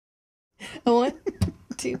A 1,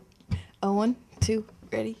 2. A 1, 2.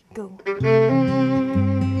 Ready, go.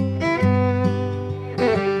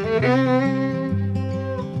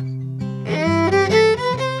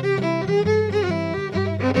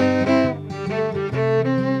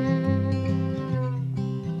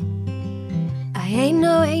 I ain't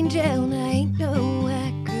no angel and I ain't no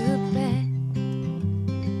acrobat.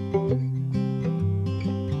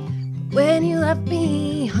 But when you left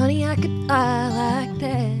me, honey, I could fly like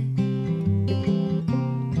that.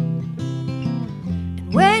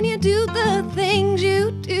 And when you do the things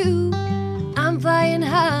you do, I'm flying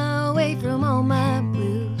high away from all my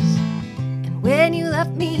blues. And when you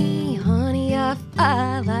left me, honey, I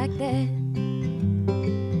fly like that.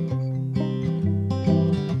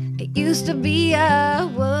 Used to be I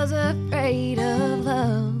was afraid of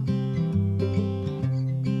love.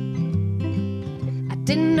 I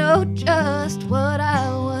didn't know just what I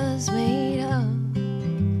was made of.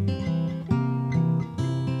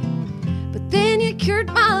 But then you cured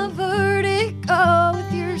my vertigo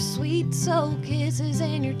with your sweet soul kisses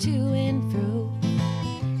and your to and fro.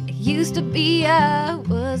 It used to be I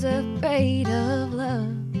was afraid of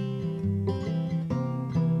love.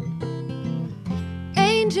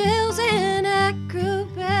 Angels and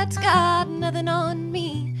acrobats got nothing on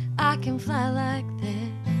me. I can fly like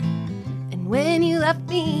that. And when you left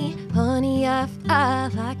me, honey, I fly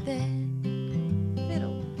like that.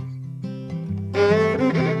 Fiddle.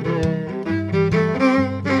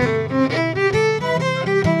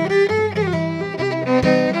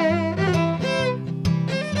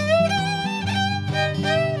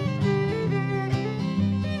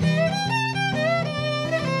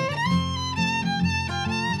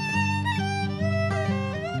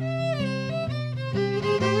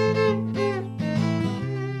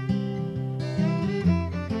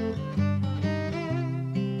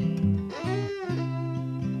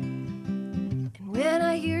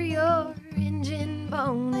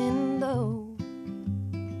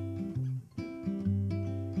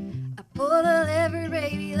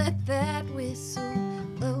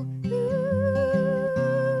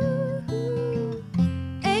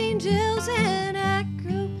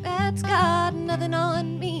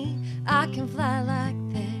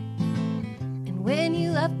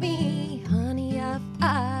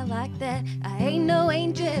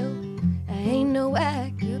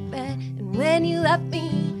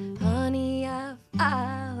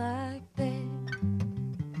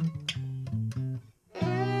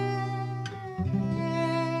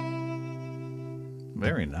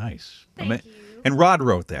 Very nice. Thank you. And Rod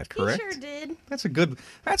wrote that, correct? He sure did. That's a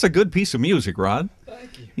good piece of music, Rod.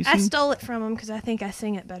 Thank you. I stole it from him because I think I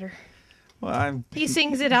sing it better. Well, he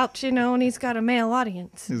sings it out, and he's got a male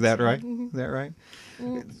audience. Is that right? Mm-hmm. Is that right?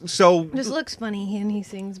 So just looks funny, and he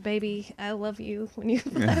sings "Baby, I Love You" when you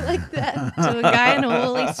fly like that to a guy in a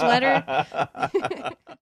woolly sweater.